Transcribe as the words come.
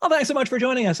Well, thanks so much for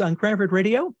joining us on Cranford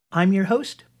Radio. I'm your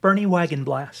host, Bernie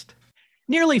Wagenblast.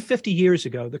 Nearly 50 years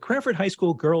ago, the Cranford High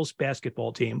School girls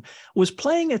basketball team was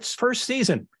playing its first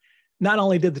season. Not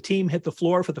only did the team hit the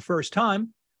floor for the first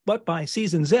time, but by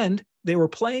season's end, they were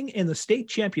playing in the state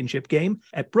championship game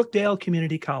at Brookdale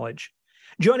Community College.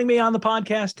 Joining me on the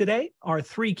podcast today are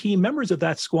three key members of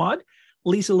that squad: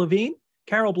 Lisa Levine,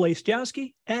 Carol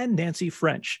Blazejowski, and Nancy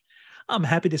French. I'm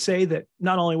happy to say that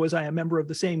not only was I a member of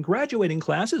the same graduating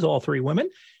class as all three women,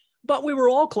 but we were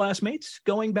all classmates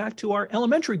going back to our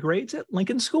elementary grades at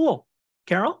Lincoln School.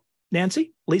 Carol,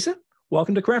 Nancy, Lisa,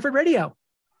 welcome to Cranford Radio.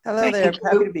 Hello there.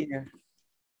 Happy to be here.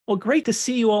 Well, great to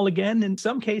see you all again. In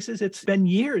some cases, it's been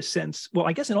years since, well,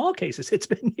 I guess in all cases, it's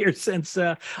been years since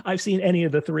I've seen any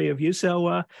of the three of you.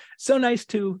 So nice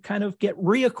to kind of get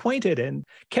reacquainted and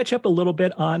catch up a little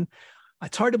bit on,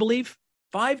 it's hard to believe,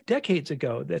 5 decades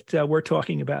ago that we're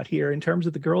talking about here in terms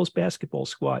of the girls basketball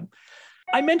squad.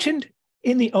 I mentioned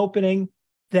in the opening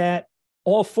that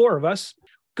all four of us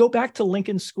go back to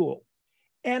Lincoln School.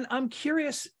 And I'm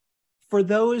curious, for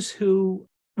those who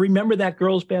remember that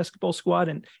girls basketball squad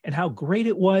and how great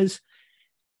it was,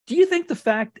 do you think the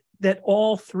fact that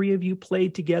all three of you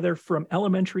played together from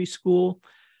elementary school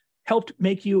helped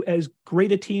make you as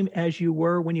great a team as you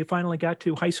were when you finally got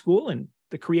to high school and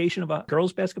the creation of a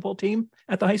girls basketball team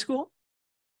at the high school?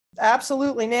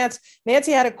 Absolutely.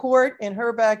 Nancy had a court in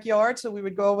her backyard, so we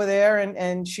would go over there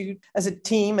and shoot as a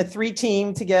team, a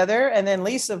 3-team together. And then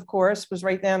Lisa, of course, was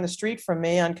right down the street from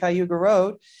me on Cayuga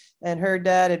Road, and her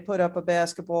dad had put up a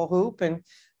basketball hoop, and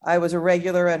I was a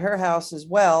regular at her house as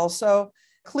well. So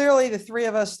clearly the three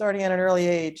of us, starting at an early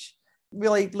age,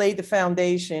 really laid the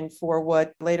foundation for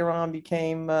what later on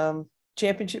became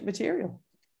championship material.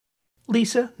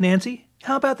 Lisa, Nancy,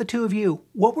 how about the two of you?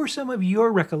 What were some of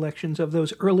your recollections of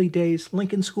those early days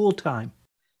Lincoln School time?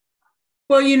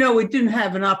 Well, we didn't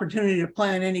have an opportunity to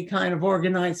play on any kind of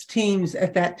organized teams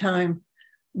at that time,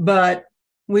 but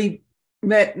we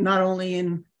met not only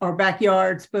in our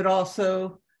backyards, but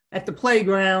also at the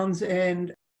playgrounds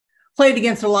and played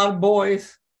against a lot of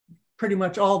boys, pretty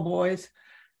much all boys.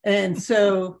 And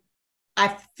so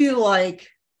I feel like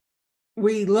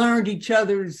we learned each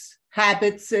other's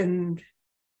habits and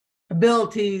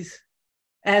abilities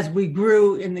as we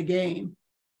grew in the game.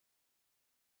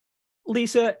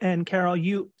 Lisa and Carol,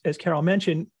 you, as Carol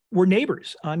mentioned, were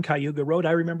neighbors on Cayuga Road.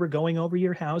 I remember going over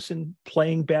your house and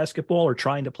playing basketball, or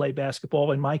trying to play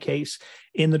basketball, in my case,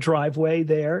 in the driveway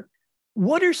there.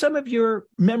 What are some of your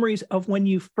memories of when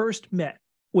you first met?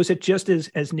 Was it just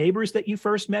as neighbors that you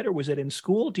first met, or was it in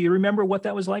school? Do you remember what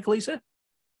that was like, Lisa?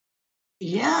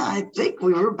 Yeah, I think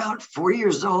we were about 4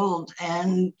 years old,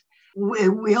 and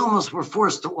we almost were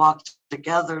forced to walk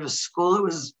together to school. It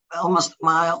was almost a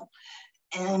mile,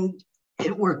 and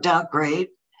it worked out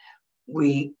great.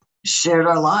 We shared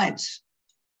our lives.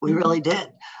 We really did.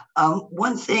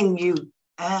 One thing you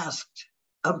asked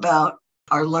about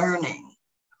our learning,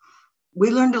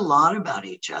 we learned a lot about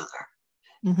each other.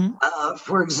 Mm-hmm.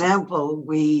 For example,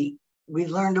 we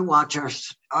learned to watch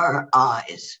our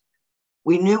eyes.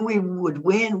 We knew we would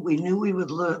win. We knew we would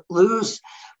lose.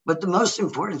 But the most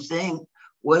important thing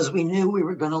was we knew we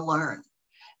were going to learn.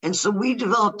 And so we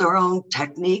developed our own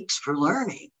techniques for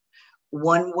learning.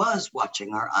 One was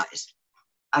watching our eyes.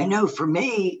 I know for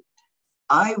me,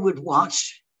 I would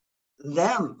watch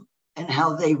them and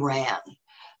how they ran,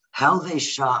 how they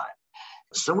shot.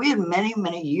 So we had many,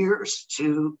 many years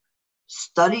to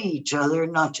study each other,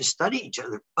 not just study each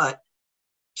other, but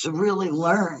to really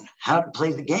learn how to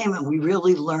play the game. And we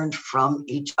really learned from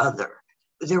each other.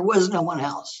 There was no one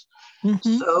else.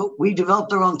 Mm-hmm. So we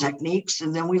developed our own techniques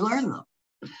and then we learned them.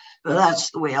 But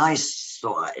that's the way I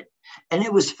saw it. And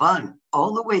it was fun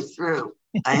all the way through.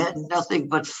 I had nothing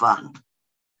but fun.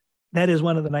 That is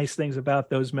one of the nice things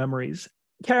about those memories.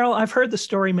 Carol, I've heard the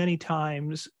story many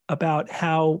times about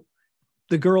how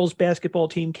the girls' basketball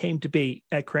team came to be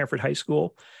at Cranford High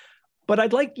School. But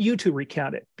I'd like you to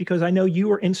recount it, because I know you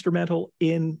were instrumental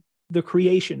in the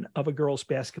creation of a girls'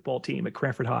 basketball team at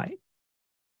Cranford High.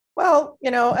 Well,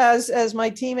 as my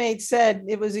teammates said,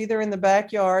 it was either in the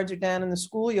backyards or down in the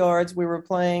schoolyards. We were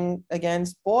playing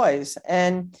against boys,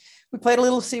 and we played a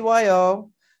little CYO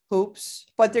hoops.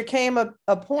 But there came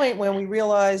a point when we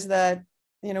realized that,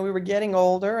 we were getting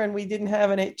older and we didn't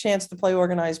have a chance to play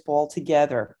organized ball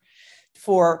together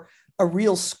for a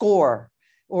real score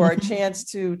or a chance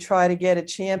to try to get a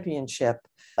championship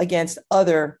against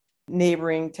other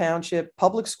neighboring township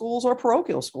public schools or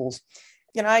parochial schools.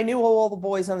 I knew all the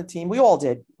boys on the team. We all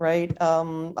did, right?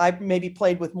 I maybe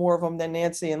played with more of them than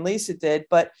Nancy and Lisa did.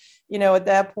 But, at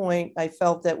that point, I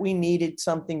felt that we needed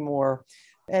something more.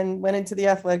 and went into the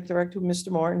athletic director, Mr.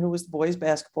 Martin, who was the boys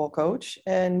basketball coach,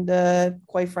 and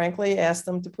quite frankly, asked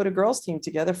them to put a girls team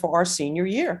together for our senior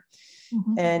year.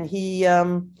 Mm-hmm. And he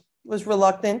was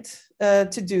reluctant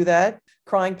to do that,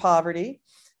 crying poverty,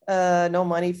 no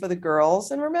money for the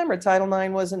girls. And remember, Title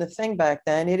IX wasn't a thing back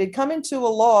then. It had come into a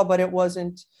law, but it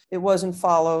wasn't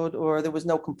followed, or there was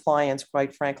no compliance,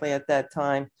 quite frankly, at that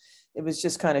time. It was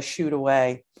just kind of shooed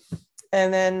away.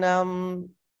 And then,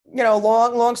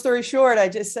 long story short, I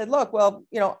just said, look, well,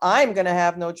 I'm going to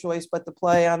have no choice but to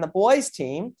play on the boys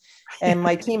team, and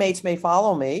my teammates may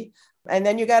follow me. And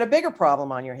then you got a bigger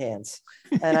problem on your hands.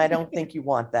 And I don't think you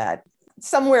want that.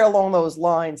 Somewhere along those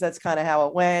lines, that's kind of how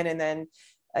it went. And then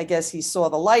I guess he saw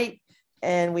the light,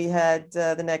 and we had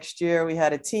the next year, we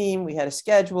had a team, we had a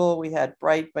schedule, we had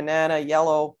bright banana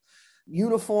yellow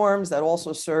uniforms that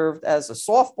also served as a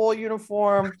softball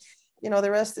uniform.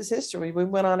 The rest is history. We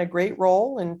went on a great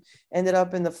roll and ended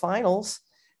up in the finals,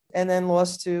 and then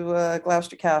lost to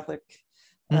Gloucester Catholic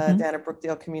down at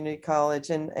Brookdale Community College.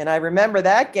 And I remember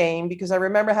that game because I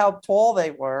remember how tall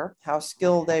they were, how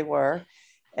skilled they were.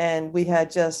 And we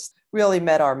had just really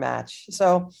met our match.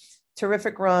 So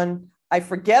terrific run. I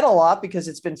forget a lot because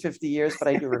it's been 50 years, but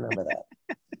I do remember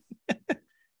that.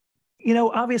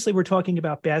 Obviously we're talking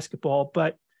about basketball,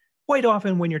 but quite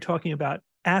often when you're talking about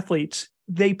athletes,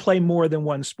 they play more than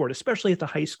one sport, especially at the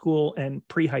high school and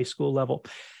pre-high school level.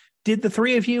 Did the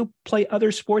three of you play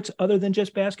other sports other than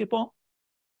just basketball?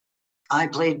 I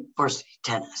played varsity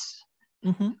tennis.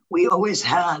 Mm-hmm. We always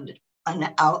had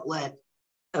an outlet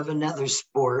of another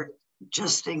sport,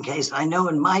 just in case. I know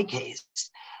in my case,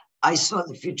 I saw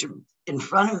the future in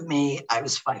front of me. I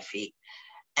was 5 feet.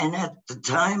 And at the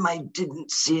time, I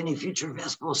didn't see any future of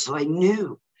basketball. So I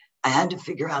knew I had to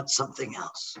figure out something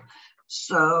else.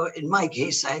 So in my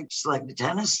case, I selected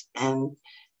tennis, and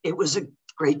it was a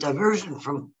great diversion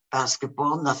from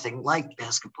basketball, nothing like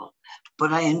basketball,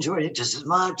 but I enjoyed it just as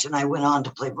much. And I went on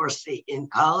to play varsity in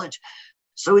college.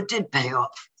 So it did pay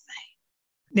off for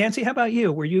me. Nancy, how about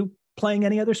you? Were you playing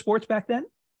any other sports back then?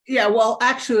 Yeah, well,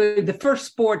 actually, the first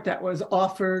sport that was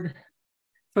offered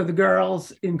for the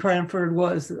girls in Cranford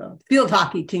was the field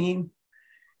hockey team.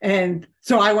 And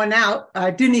so I went out. I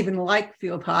didn't even like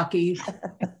field hockey,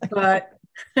 but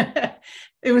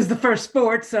it was the first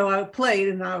sport. So I played,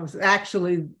 and I was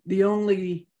actually the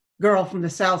only girl from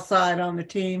the South Side on the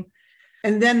team.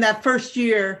 And then that first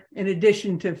year, in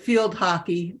addition to field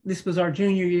hockey, this was our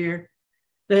junior year,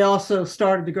 they also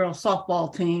started the girls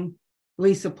softball team.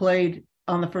 Lisa played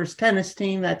on the first tennis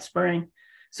team that spring.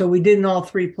 So we didn't all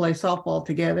three play softball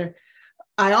together.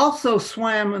 I also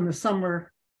swam in the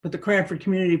summer with the Cranford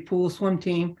Community Pool swim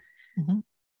team. Mm-hmm.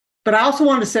 But I also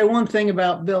want to say one thing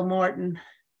about Bill Martin.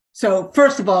 So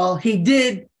first of all, he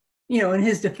did, in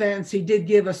his defense, he did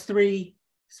give us 3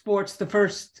 sports the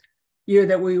first year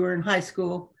that we were in high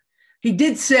school. He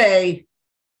did say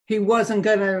he wasn't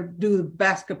going to do the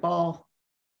basketball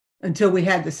until we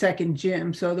had the second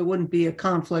gym, so there wouldn't be a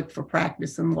conflict for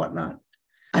practice and whatnot.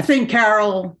 I think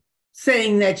Carol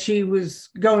saying that she was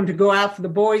going to go out for the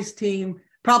boys team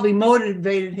probably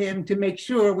motivated him to make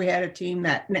sure we had a team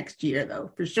that next year,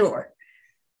 though, for sure.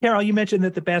 Carol, you mentioned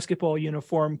that the basketball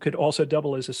uniform could also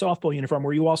double as a softball uniform.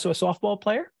 Were you also a softball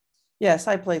player? Yes,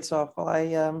 I played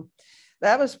softball.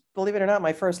 That was, believe it or not,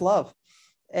 my first love.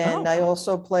 And I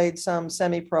also played some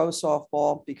semi-pro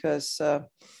softball because,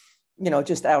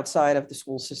 just outside of the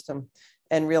school system,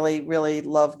 and really, really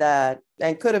loved that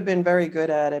and could have been very good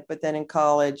at it. But then in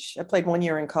college, I played 1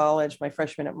 year in college, my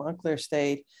freshman at Montclair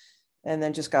State, and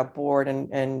then just got bored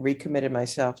and recommitted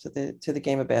myself to the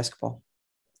game of basketball.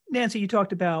 Nancy, you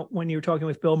talked about when you were talking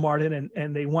with Bill Martin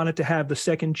and they wanted to have the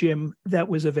second gym that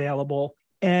was available.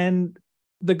 And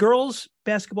the girls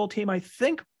basketball team, I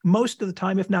think most of the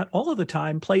time, if not all of the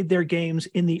time, played their games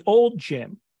in the old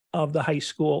gym of the high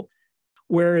school,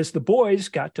 whereas the boys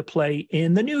got to play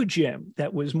in the new gym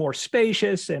that was more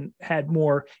spacious and had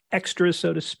more extras,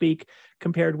 so to speak,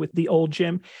 compared with the old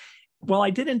gym. While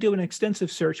I didn't do an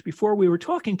extensive search before we were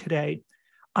talking today,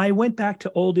 I went back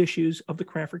to old issues of the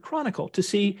Cranford Chronicle to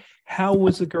see how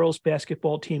was the girls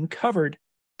basketball team covered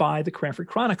by the Cranford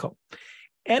Chronicle.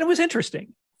 And it was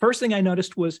interesting. First thing I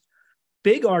noticed was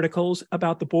big articles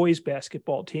about the boys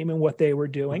basketball team and what they were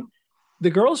doing. The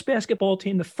girls basketball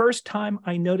team, the first time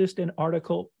I noticed an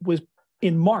article was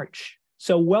in March.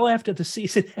 So well after the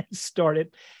season had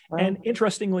started. Wow. And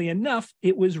interestingly enough,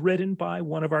 it was written by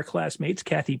one of our classmates,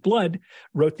 Kathy Blood,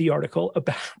 wrote the article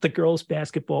about the girls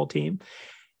basketball team.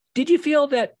 Did you feel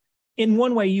that in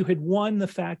one way you had won the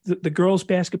fact that the girls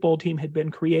basketball team had been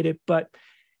created, but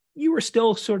you were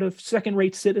still sort of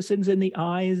second-rate citizens in the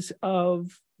eyes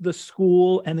of the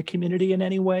school and the community in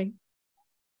any way?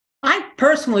 I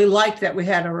personally liked that we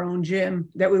had our own gym,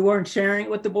 that we weren't sharing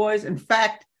it with the boys. In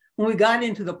fact, when we got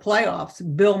into the playoffs,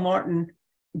 Bill Martin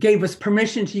gave us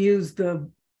permission to use the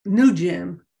new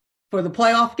gym for the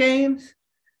playoff games.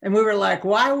 And we were like,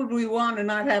 why would we want to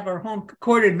not have our home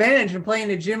court advantage and play in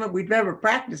a gym that we'd never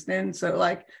practiced in? So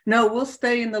like, no, we'll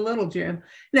stay in the little gym.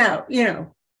 Now,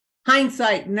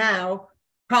 hindsight now,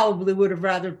 probably would have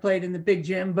rather played in the big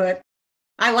gym, but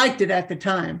I liked it at the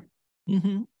time.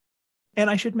 Mm-hmm. And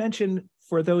I should mention,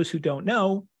 for those who don't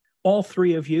know, all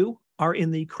three of you are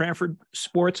in the Cranford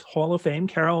Sports Hall of Fame.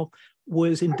 Carol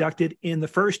was inducted in the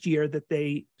first year that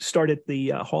they started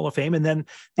the Hall of Fame. And then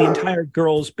the entire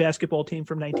girls basketball team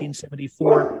from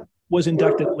 1974 was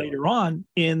inducted later on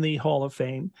in the Hall of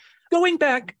Fame. Going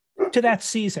back to that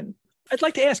season, I'd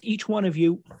like to ask each one of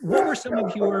you, what were some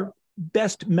of your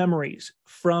best memories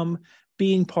from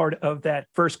being part of that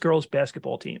first girls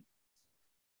basketball team?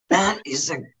 That is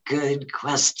a good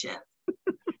question.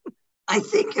 I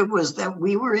think it was that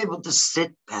we were able to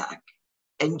sit back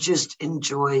and just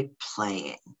enjoy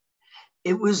playing.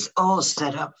 It was all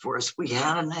set up for us. We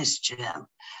had a nice gym.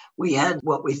 We had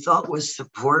what we thought was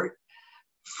support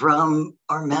from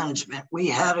our management. We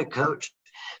had a coach.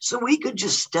 So we could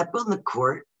just step on the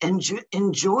court and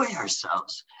enjoy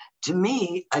ourselves. To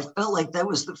me, I felt like that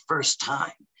was the first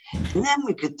time. And then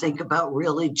we could think about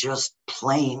really just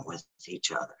playing with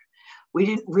each other. I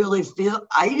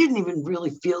didn't even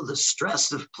really feel the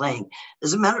stress of playing.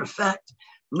 As a matter of fact,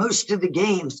 most of the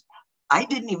games, I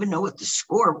didn't even know what the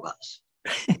score was.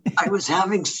 I was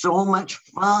having so much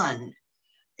fun.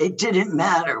 It didn't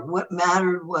matter. What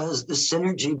mattered was the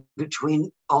synergy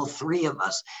between all three of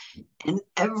us. And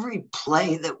every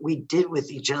play that we did with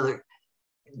each other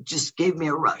just gave me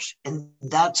a rush. And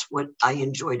that's what I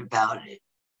enjoyed about it.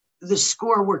 The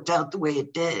score worked out the way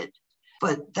it did,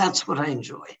 but that's what I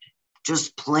enjoyed.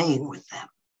 Just playing with them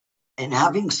and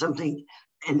having something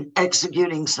and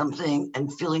executing something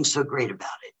and feeling so great about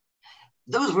it.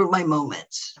 Those were my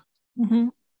moments. Mm-hmm.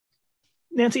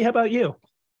 Nancy, how about you?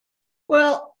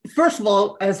 Well, first of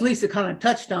all, as Lisa kind of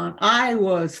touched on, I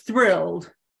was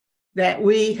thrilled that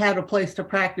we had a place to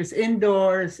practice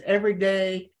indoors every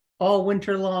day, all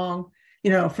winter long.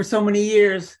 For so many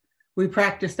years, we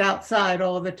practiced outside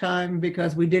all the time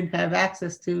because we didn't have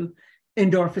access to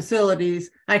indoor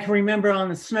facilities. I can remember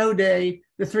on a snow day,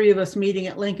 the three of us meeting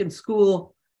at Lincoln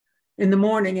School in the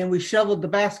morning, and we shoveled the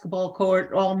basketball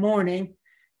court all morning,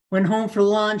 went home for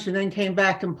lunch, and then came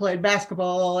back and played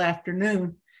basketball all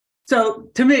afternoon. So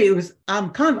to me,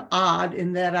 I'm kind of odd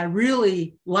in that I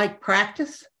really like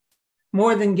practice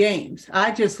more than games.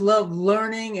 I just love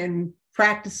learning and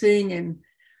practicing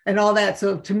and all that.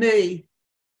 So to me,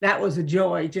 that was a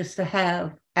joy just to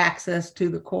have access to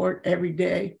the court every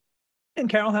day. And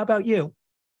Carol, how about you?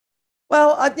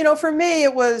 Well, for me,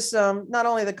 it was not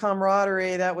only the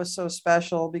camaraderie that was so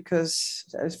special because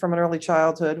from an early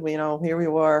childhood, here we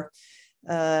were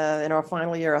in our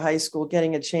final year of high school,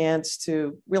 getting a chance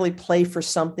to really play for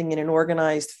something in an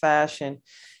organized fashion.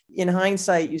 In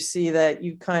hindsight, you see that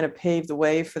you kind of paved the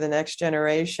way for the next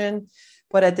generation.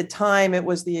 But at the time, it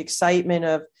was the excitement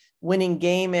of winning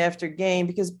game after game,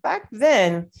 because back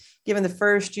then, given the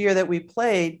first year that we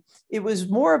played, it was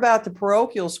more about the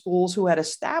parochial schools who had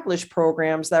established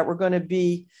programs that were going to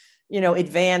be,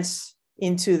 advance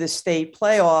into the state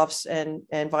playoffs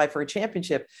and vie for a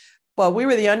championship. But we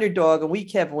were the underdog and we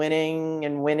kept winning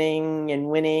and winning and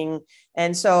winning.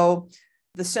 And so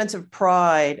the sense of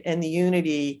pride and the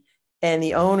unity and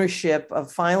the ownership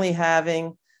of finally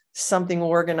having something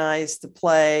organized to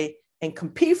play and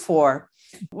compete for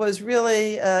was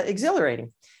really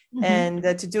exhilarating. Mm-hmm.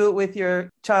 And to do it with your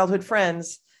childhood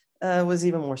friends was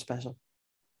even more special.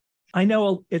 I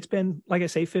know it's been, like I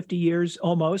say, 50 years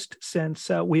almost since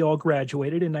we all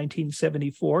graduated in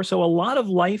 1974. So a lot of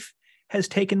life has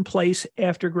taken place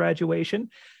after graduation.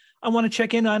 I want to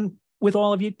check in with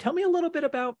all of you. Tell me a little bit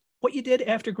about what you did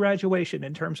after graduation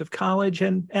in terms of college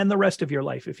and the rest of your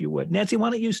life, if you would. Nancy,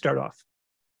 why don't you start off?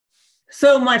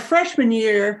 So my freshman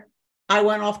year, I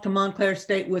went off to Montclair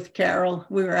State with Carol.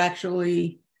 We were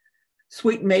actually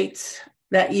suite mates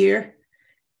that year.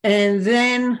 And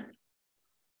then,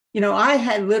 I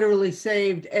had literally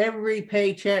saved every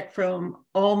paycheck from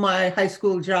all my high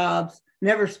school jobs,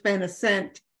 never spent a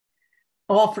cent,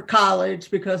 all for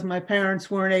college because my parents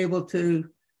weren't able to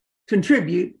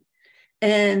contribute.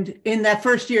 And in that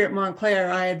first year at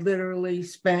Montclair, I had literally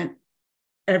spent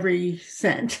every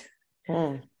cent.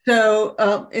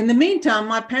 So in the meantime,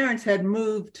 my parents had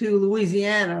moved to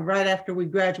Louisiana right after we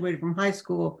graduated from high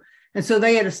school. And so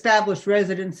they had established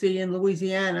residency in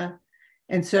Louisiana.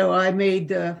 And so I made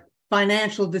the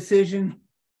financial decision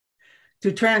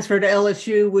to transfer to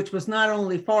LSU, which was not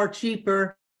only far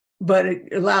cheaper, but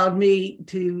it allowed me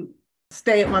to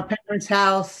stay at my parents'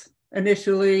 house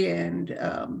initially. And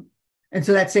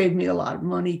so that saved me a lot of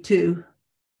money too.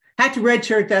 Had to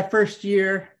redshirt that first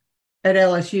year at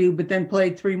LSU, but then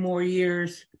played 3 more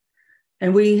years.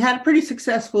 And we had a pretty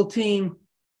successful team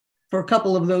for a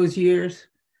couple of those years.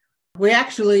 We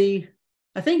actually,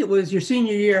 I think it was your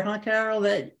senior year, huh, Carol,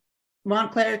 that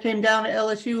Montclair came down to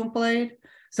LSU and played?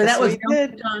 So Yes, that was we the only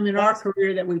did. time in our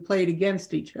career that we played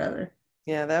against each other.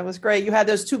 Yeah, that was great. You had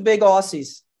those 2 big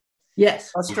Aussies,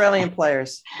 Yes. Australian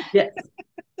players. Yes.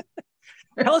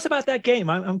 Tell us about that game.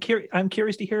 I'm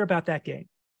curious to hear about that game.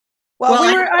 Well,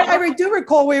 Well, I do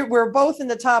recall we were both in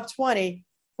the top 20,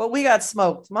 but we got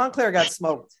smoked. Montclair got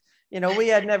smoked. We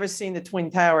had never seen the Twin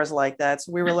Towers like that.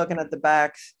 So we were looking at the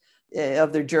backs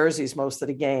of their jerseys most of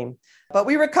the game. But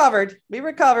we recovered. We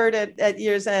recovered at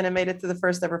year's end and made it to the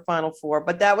first ever Final Four.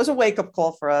 But that was a wake-up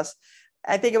call for us.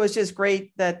 I think it was just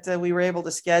great that we were able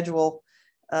to schedule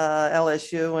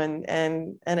LSU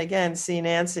and again, see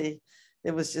Nancy.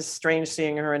 It was just strange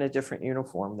seeing her in a different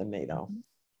uniform than me, though.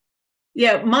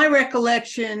 Yeah, my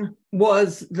recollection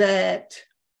was that,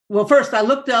 well, first I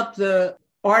looked up the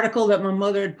article that my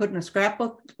mother had put in a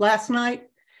scrapbook last night.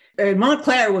 And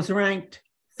Montclair was ranked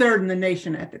 3rd in the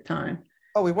nation at the time.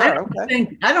 Oh, we were?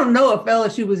 Okay. I don't know if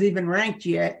LSU was even ranked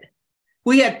yet.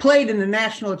 We had played in the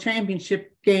national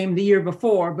championship game the year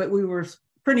before, but we were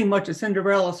pretty much a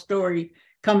Cinderella story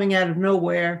coming out of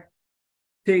nowhere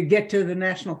to get to the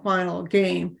national final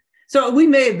game. So we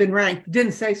may have been ranked.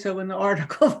 Didn't say so in the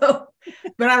article, though.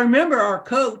 But I remember our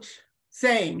coach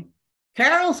saying,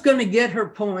 Carol's going to get her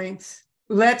points.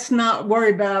 Let's not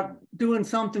worry about doing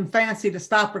something fancy to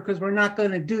stop her because we're not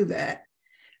going to do that.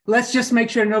 Let's just make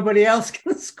sure nobody else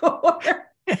can score.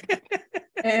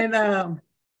 And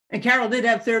Carol did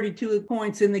have 32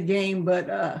 points in the game, but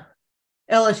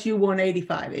LSU won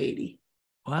 85-80.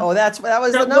 Wow. Oh, that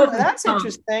was the number. That's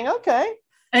interesting. Okay.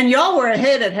 And y'all were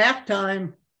ahead at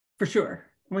halftime for sure.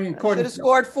 I mean, should have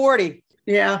scored 40.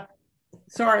 Yeah.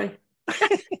 Sorry.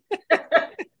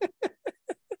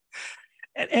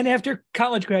 And after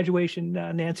college graduation,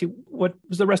 Nancy, what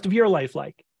was the rest of your life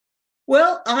like?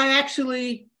 Well, I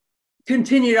actually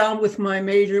continued on with my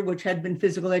major, which had been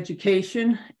physical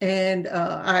education. And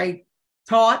I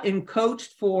taught and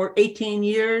coached for 18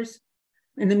 years.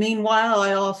 In the meanwhile,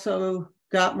 I also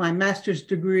got my master's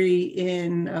degree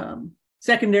in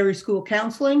secondary school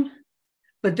counseling.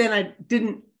 But then I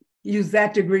didn't use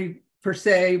that degree per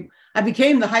se. I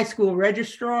became the high school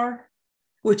registrar,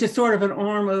 which is sort of an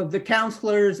arm of the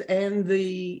counselors and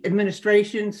the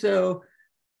administration. So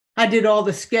I did all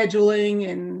the scheduling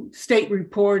and state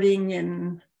reporting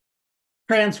and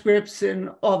transcripts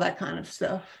and all that kind of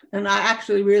stuff. And I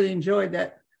actually really enjoyed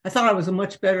that. I thought I was a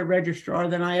much better registrar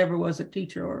than I ever was a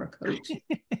teacher or a coach.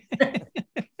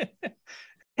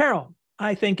 Carol,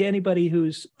 I think anybody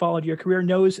who's followed your career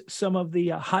knows some of the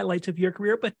highlights of your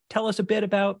career, but tell us a bit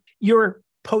about your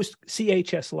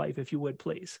post-CHS life, if you would,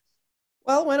 please.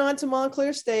 Well, went on to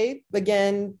Montclair State.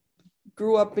 Again,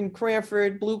 grew up in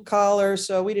Cranford, blue collar,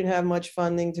 so we didn't have much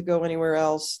funding to go anywhere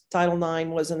else. Title IX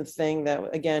wasn't a thing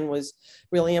that, again, was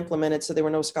really implemented, so there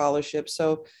were no scholarships.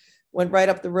 So went right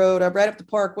up the road, right up the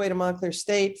Parkway to Montclair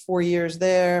State, 4 years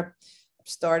there.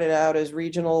 Started out as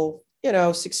regional,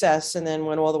 success, and then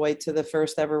went all the way to the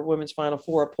first ever women's Final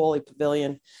Four at Pauley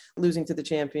Pavilion, losing to the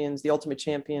champions, the ultimate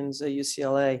champions,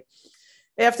 UCLA.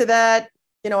 After that,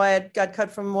 I had got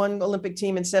cut from one Olympic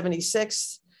team in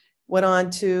 76, went on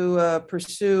to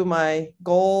pursue my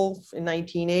goal in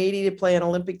 1980 to play an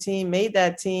Olympic team, made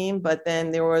that team, but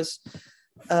then there was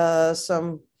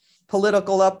some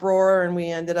political uproar and we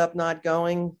ended up not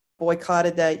going,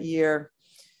 boycotted that year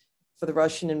for the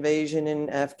Russian invasion in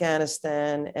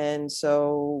Afghanistan, and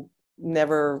so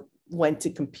never went to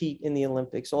compete in the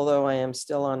Olympics, although I am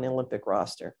still on the Olympic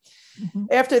roster. Mm-hmm.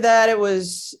 After that, it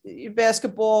was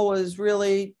basketball was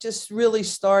really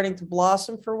starting to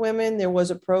blossom for women. There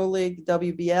was a pro league, the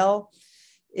WBL.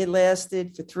 It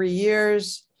lasted for 3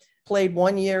 years, played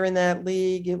 1 year in that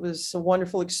league. It was a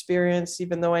wonderful experience,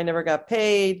 even though I never got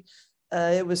paid.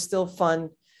 It was still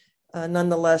fun,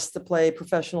 nonetheless, to play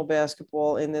professional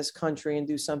basketball in this country and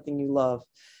do something you love.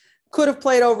 Could have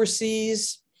played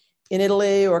overseas in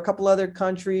Italy or a couple other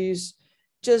countries.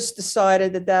 Just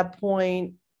decided at that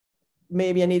point,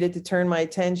 maybe I needed to turn my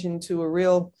attention to a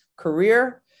real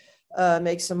career,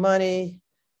 make some money,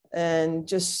 and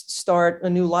just start a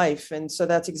new life. And so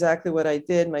that's exactly what I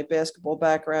did. My basketball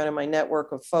background and my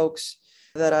network of folks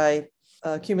that I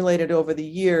accumulated over the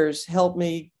years helped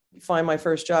me find my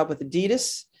first job with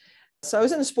Adidas. So I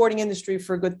was in the sporting industry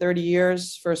for a good 30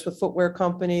 years, first with Footwear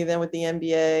Company, then with the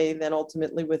NBA, then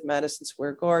ultimately with Madison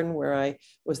Square Garden, where I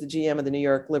was the GM of the New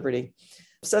York Liberty.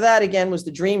 So that, again, was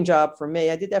the dream job for me.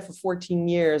 I did that for 14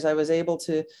 years. I was able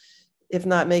to, if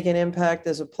not make an impact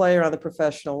as a player on the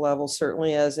professional level,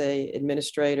 certainly as an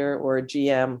administrator or a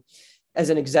GM, as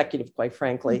an executive, quite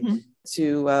frankly,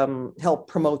 to help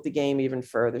promote the game even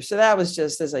further. So that was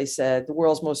just, as I said, the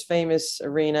world's most famous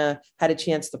arena, had a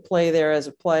chance to play there as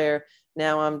a player.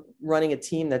 Now I'm running a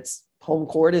team that's home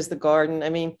court is the Garden. I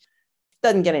mean, it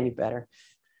doesn't get any better.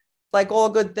 Like all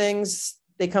good things,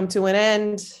 they come to an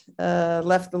end.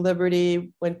 Left the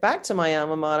Liberty, went back to my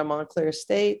alma mater, Montclair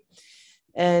State,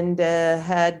 and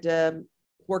had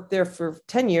worked there for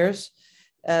 10 years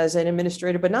as an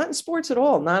administrator, but not in sports at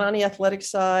all, not on the athletic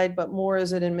side, but more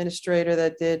as an administrator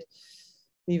that did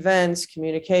events,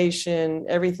 communication,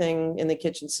 everything in the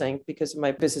kitchen sink because of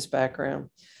my business background.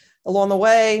 Along the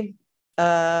way,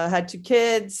 had 2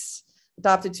 kids,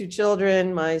 adopted 2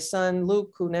 children, my son,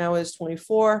 Luke, who now is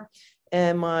 24,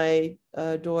 and my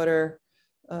daughter,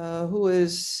 who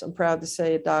is, I'm proud to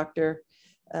say, a doctor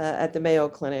at the Mayo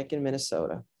Clinic in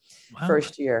Minnesota,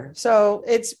 first year. So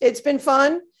it's been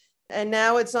fun. And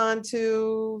now it's on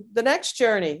to the next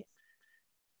journey.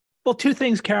 Well, 2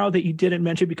 things, Carol, that you didn't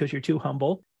mention because you're too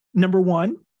humble. Number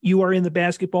 1, you are in the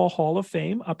Basketball Hall of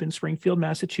Fame up in Springfield,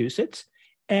 Massachusetts.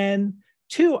 And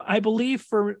 2, I believe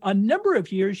for a number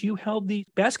of years, you held the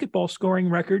basketball scoring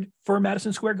record for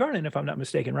Madison Square Garden, if I'm not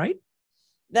mistaken, right?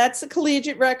 That's a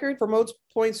collegiate record for most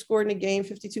points scored in a game,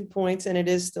 52 points, and it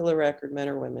is still a record, men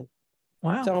or women.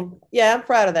 Wow. So, yeah, I'm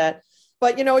proud of that.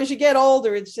 But, as you get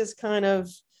older, it's just kind of,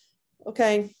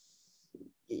 okay,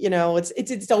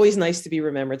 it's always nice to be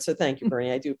remembered. So thank you,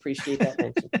 Bernie. I do appreciate that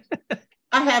mention.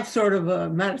 I have sort of a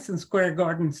Madison Square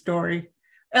Garden story.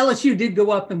 LSU did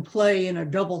go up and play in a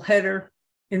doubleheader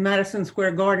in Madison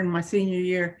Square Garden my senior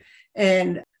year.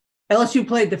 And LSU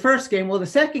played the first game. Well, the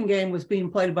second game was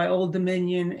being played by Old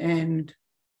Dominion, and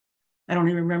I don't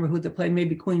even remember who they played,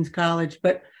 maybe Queens College,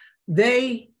 but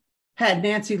they had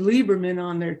Nancy Lieberman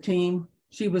on their team.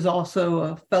 She was also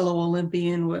a fellow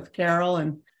Olympian with Carol.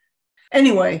 And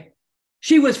anyway,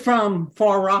 she was from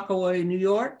Far Rockaway, New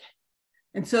York.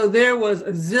 And so there was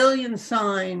a zillion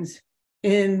signs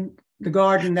in the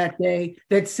Garden that day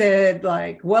that said,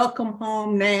 like, welcome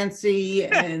home, Nancy,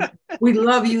 and we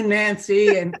love you,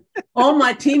 Nancy. And all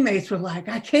my teammates were like,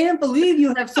 I can't believe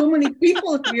you have so many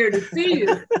people here to see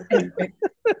you. And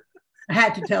I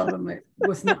had to tell them it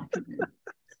was not true.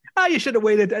 You should have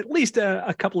waited at least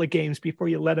a couple of games before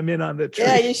you let him in on the tree.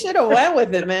 Yeah, you should have went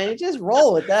with it, man. You just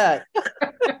roll with that.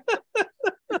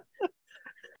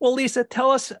 Well, Lisa,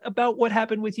 tell us about what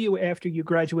happened with you after you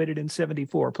graduated in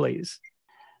 74, please.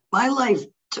 My life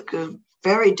took a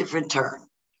very different turn.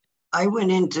 I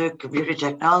went into computer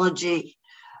technology,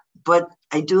 but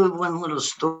I do have one little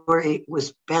story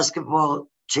with basketball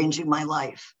changing my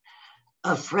life.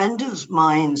 A friend of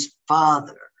mine's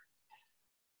father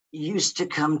used to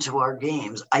come to our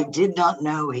games. I did not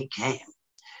know he came.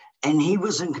 And he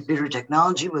was in computer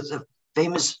technology with a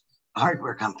famous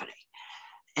hardware company.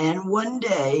 And one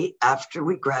day after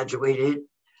we graduated,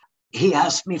 he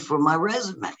asked me for my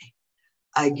resume.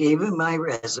 I gave him my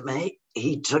resume.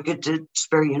 He took it to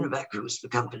Sperry Univac, who was the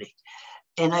company.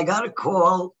 And I got a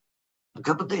call a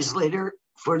couple of days later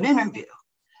for an interview.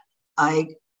 I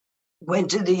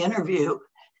went to the interview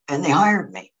and they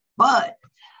hired me. But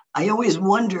I always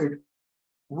wondered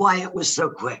why it was so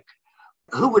quick.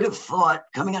 Who would have thought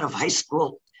coming out of high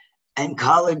school and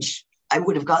college, I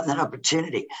would have gotten that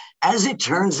opportunity? As it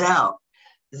turns out,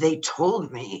 they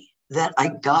told me that I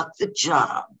got the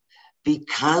job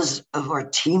because of our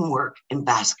teamwork in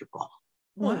basketball.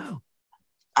 Wow.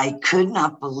 I could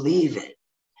not believe it.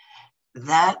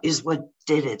 That is what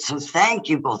did it. So thank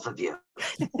you, both of you,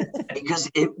 because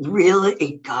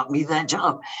it got me that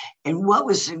job. And what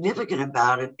was significant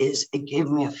about it is it gave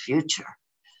me a future.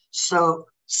 So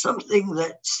something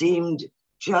that seemed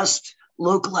just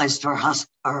localized to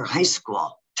our high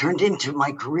school turned into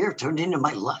my career, turned into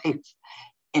my life.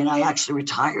 And I actually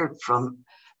retired from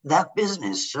that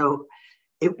business. So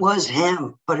it was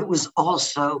him, but it was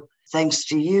also thanks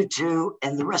to you two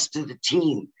and the rest of the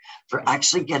team for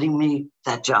actually getting me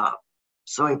that job.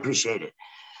 So I appreciate it.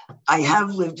 I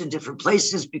have lived in different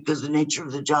places because the nature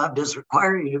of the job does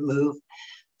require you to move.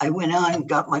 I went on and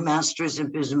got my master's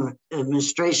in business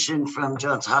administration from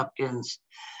Johns Hopkins.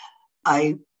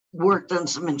 I worked on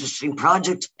some interesting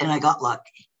projects and I got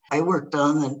lucky. I worked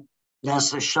on the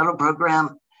NASA shuttle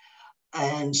program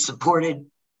and supported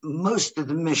most of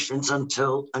the missions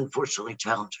until, unfortunately,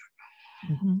 Challenger.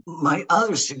 Mm-hmm. My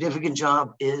other significant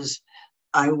job is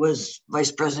I was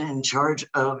vice president in charge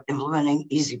of implementing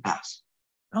E-ZPass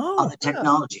on the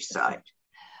technology side.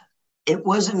 It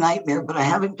was a nightmare, but I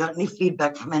haven't got any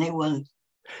feedback from anyone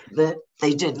that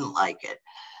they didn't like it.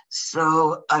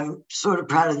 So I'm sort of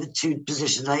proud of the two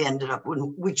positions I ended up with,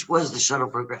 which was the shuttle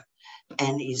program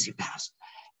and E-ZPass.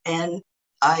 And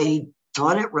I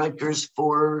taught at Rutgers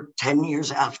for 10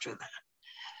 years after that.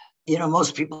 You know,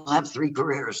 most people have 3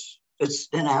 careers. It's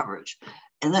an average.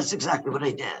 And that's exactly what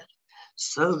I did.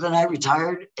 So then I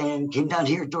retired and came down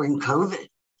here during COVID.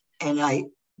 And I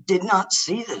did not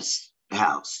see this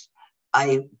house.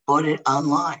 I bought it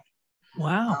online.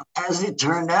 Wow. As it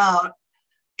turned out,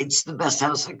 it's the best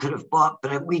house I could have bought,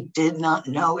 but we did not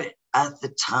know it at the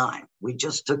time. We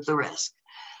just took the risk.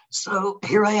 So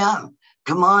here I am.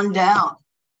 Come on down.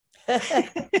 All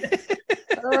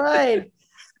right.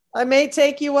 I may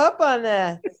take you up on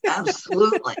that.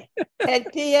 Absolutely. And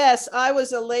P.S., I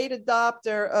was a late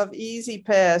adopter of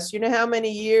E-ZPass. You know how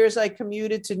many years I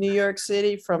commuted to New York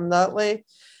City from Nutley?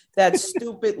 That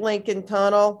stupid Lincoln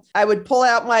Tunnel. I would pull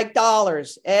out my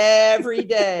dollars every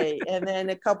day. And then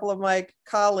a couple of my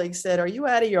colleagues said, "Are you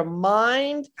out of your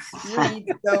mind? You need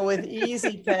to go with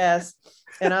E-ZPass."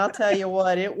 And I'll tell you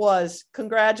what, it was.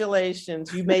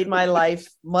 Congratulations. You made my life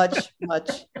much, much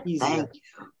easier. Thank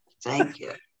you. Thank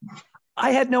you.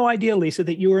 I had no idea, Lisa,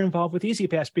 that you were involved with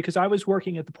E-ZPass because I was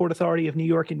working at the Port Authority of New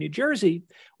York and New Jersey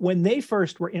when they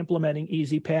first were implementing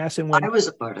E-ZPass. And when I was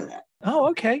a part of that. Oh,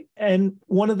 okay. And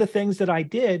one of the things that I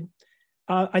did,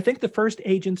 I think the first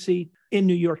agency in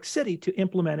New York City to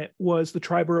implement it was the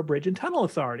Triborough Bridge and Tunnel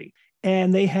Authority.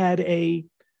 And they had a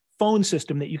phone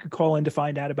system that you could call in to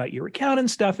find out about your account and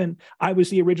stuff. And I was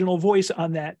the original voice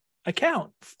on that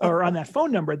account or on that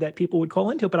phone number that people would call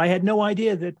into. But I had no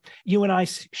idea that you and I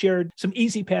shared some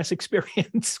E-ZPass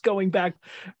experience going back,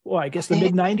 well, I guess the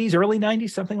mid-90s, early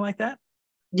 90s, something like that.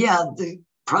 Yeah, the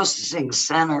processing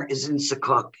center is in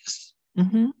Secaucus.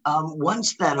 Mm-hmm.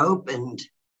 Once that opened,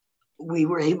 we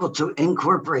were able to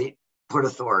incorporate Port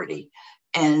Authority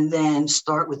and then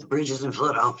start with the bridges in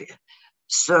Philadelphia.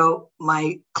 So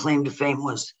my claim to fame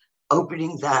was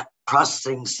opening that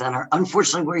processing center,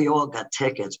 unfortunately, where you all got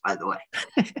tickets, by the way.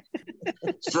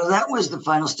 So that was the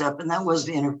final step, and that was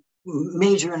the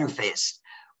major interface.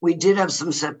 We did have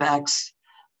some setbacks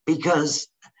because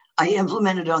I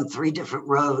implemented on 3 different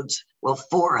roads, well,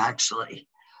 4 actually.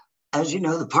 As you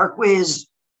know, the Parkway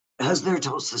has their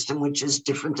toll system, which is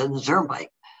different than the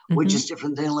Turnpike, which is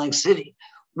different than Atlantic City,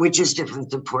 which is different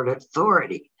than Port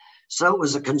Authority. So it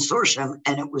was a consortium,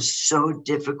 and it was so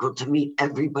difficult to meet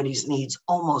everybody's needs,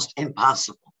 almost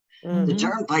impossible. The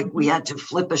Turnpike, we had to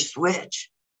flip a switch,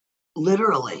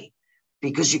 literally,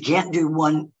 because you can't do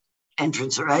one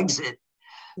entrance or exit.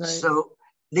 Right. So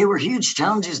they were huge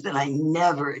challenges that I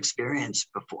never experienced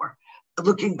before.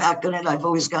 Looking back on it, I've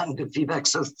always gotten good feedback.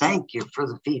 So thank you for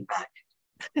the feedback.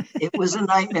 It was a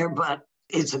nightmare, but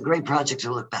it's a great project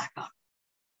to look back on.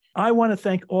 I want to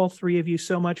thank all 3 of you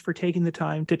so much for taking the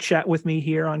time to chat with me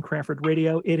here on Cranford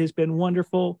Radio. It has been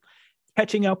wonderful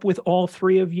catching up with all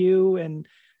 3 of you and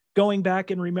going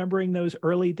back and remembering those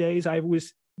early days. I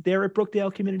was there at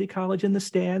Brookdale Community College in the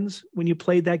stands when you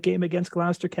played that game against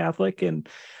Gloucester Catholic and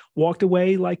walked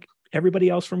away like everybody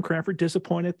else from Cranford,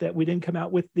 disappointed that we didn't come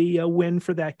out with the win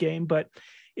for that game. But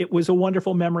it was a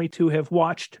wonderful memory to have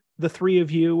watched the 3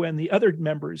 of you and the other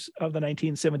members of the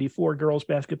 1974 girls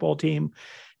basketball team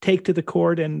take to the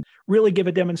court and really give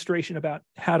a demonstration about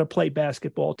how to play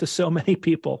basketball to so many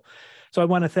people. So I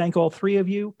want to thank all 3 of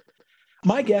you.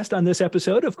 My guest on this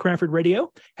episode of Cranford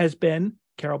Radio has been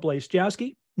Carol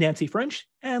Blazejowski, Nancy French,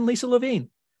 and Lisa Levine.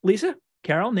 Lisa,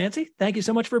 Carol, Nancy, thank you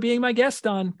so much for being my guest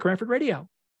on Cranford Radio.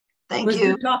 Thank you. It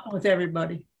was good talking with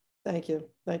everybody. Thank you.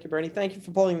 Thank you, Bernie. Thank you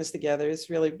for pulling this together.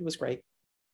 It was great.